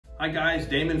Hi guys,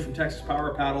 Damon from Texas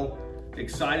Power Paddle.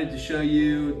 Excited to show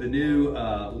you the new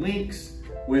Lynx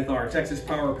with our Texas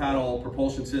Power Paddle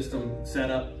propulsion system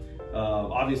setup.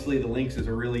 Obviously the Lynx is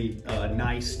a really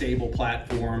nice, stable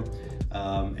platform,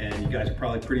 and you guys are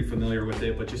probably pretty familiar with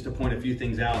it, but just to point a few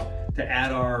things out, to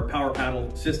add our Power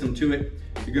Paddle system to it,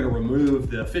 you're gonna remove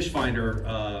the fish finder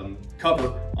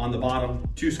cover on the bottom,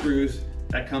 2 screws,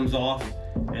 that comes off,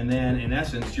 and then in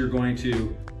essence, you're going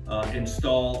to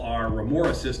install our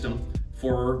Remora system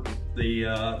for the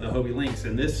Hobie Lynx.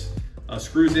 And this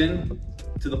screws in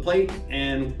to the plate,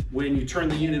 and when you turn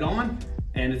the unit on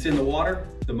and it's in the water,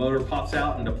 the motor pops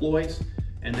out and deploys,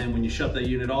 and then when you shut the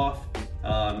unit off,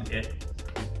 it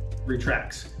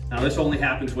retracts. Now this only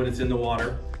happens when it's in the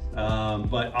water,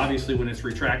 but obviously when it's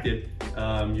retracted,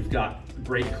 you've got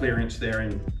great clearance there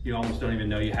and you almost don't even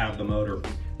know you have the motor.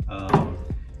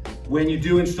 When you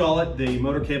do install it, the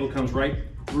motor cable comes right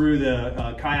through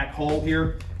the kayak hole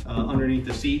here underneath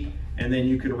the seat, and then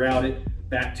you can route it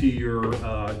back to your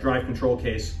drive control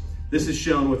case. This is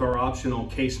shown with our optional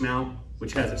case mount,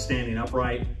 which has it standing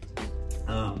upright.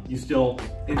 You still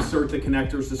insert the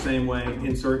connectors the same way,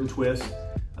 insert and twist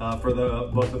for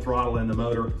both the throttle and the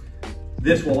motor.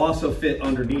 This will also fit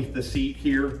underneath the seat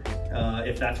here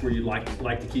if that's where you'd like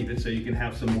to keep it, so you can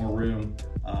have some more room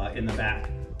in the back.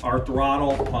 Our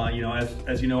throttle,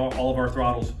 as you know, all of our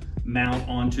throttles mount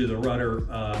onto the rudder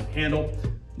handle.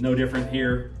 No different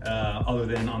here, other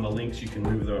than on the Lynx you can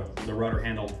move the rudder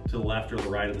handle to the left or the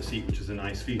right of the seat, which is a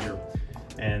nice feature.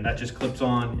 And that just clips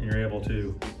on and you're able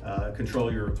to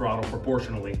control your throttle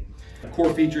proportionally. The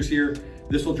core features here,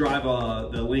 this will drive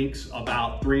the Lynx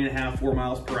about 3.5–4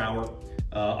 miles per hour.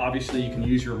 Obviously you can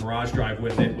use your Mirage drive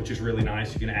with it, which is really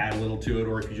nice. You can add a little to it,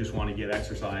 or if you just want to get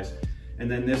exercise. And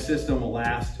then this system will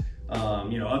last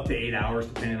up to 8 hours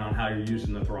depending on how you're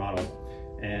using the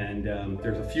throttle. And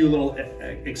there's a few little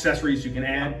accessories you can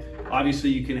add. Obviously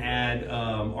you can add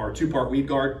our 2-part weed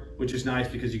guard, which is nice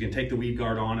because you can take the weed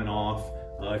guard on and off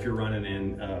if you're running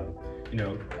in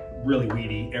really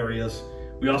weedy areas.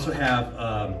 We also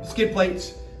have skid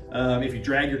plates. If you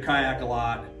drag your kayak a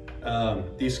lot,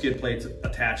 these skid plates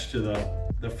attach to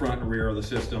the front and rear of the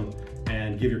system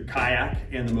and give your kayak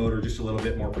and the motor just a little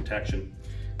bit more protection.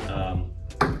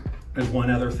 There's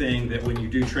one other thing, that when you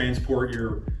do transport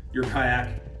your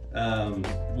kayak,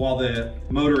 while the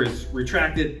motor is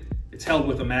retracted, it's held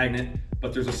with a magnet,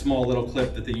 but there's a small little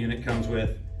clip that the unit comes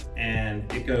with, and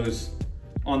it goes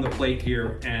on the plate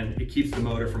here, and it keeps the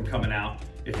motor from coming out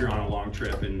if you're on a long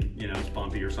trip and it's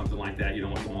bumpy or something like that. You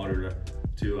don't want the motor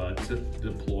to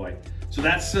deploy. So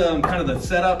that's kind of the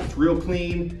setup. It's real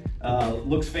clean,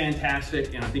 looks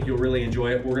fantastic, and I think you'll really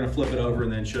enjoy it. We're gonna flip it over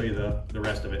and then show you the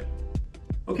rest of it.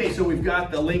 Okay, so we've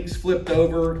got the Lynx flipped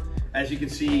over. As you can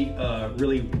see,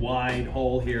 really wide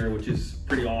hole here, which is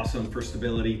pretty awesome for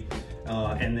stability.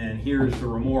 And then here's the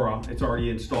Remora. It's already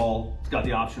installed. It's got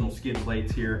the optional skid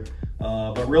plates here,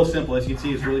 but real simple. As you can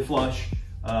see, it's really flush.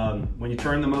 When you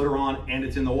turn the motor on and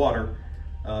it's in the water,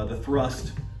 the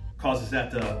thrust causes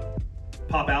that to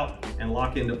pop out and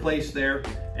lock into place there.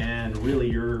 And really,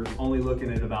 you're only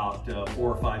looking at about 4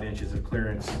 or 5 inches of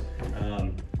clearance.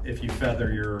 If you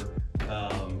feather your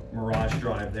Mirage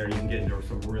drive there, you can get into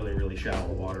some really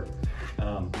shallow water.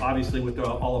 Obviously with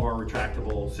all of our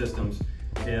retractable systems,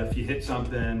 if you hit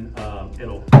something,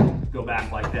 it'll go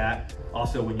back like that.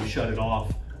 Also, when you shut it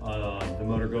off, the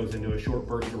motor goes into a short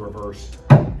burst of reverse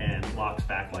and locks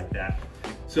back like that.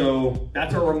 So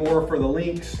that's our Remora for the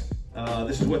Lynx.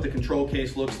 This is what the control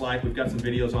case looks like. We've got some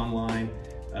videos online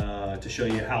to show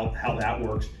you how that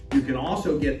works. You can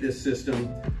also get this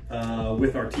system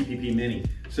with our TPP Mini.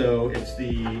 So it's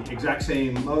the exact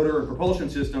same motor and propulsion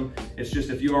system. It's just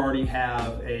if you already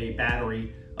have a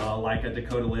battery like a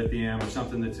Dakota Lithium or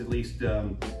something that's at least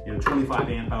 25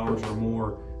 amp hours or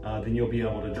more, then you'll be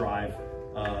able to drive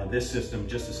this system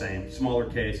just the same. Smaller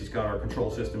case, it's got our control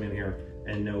system in here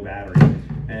and no battery.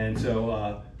 And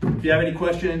so if you have any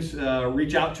questions,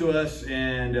 reach out to us,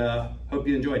 and hope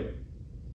you enjoyed.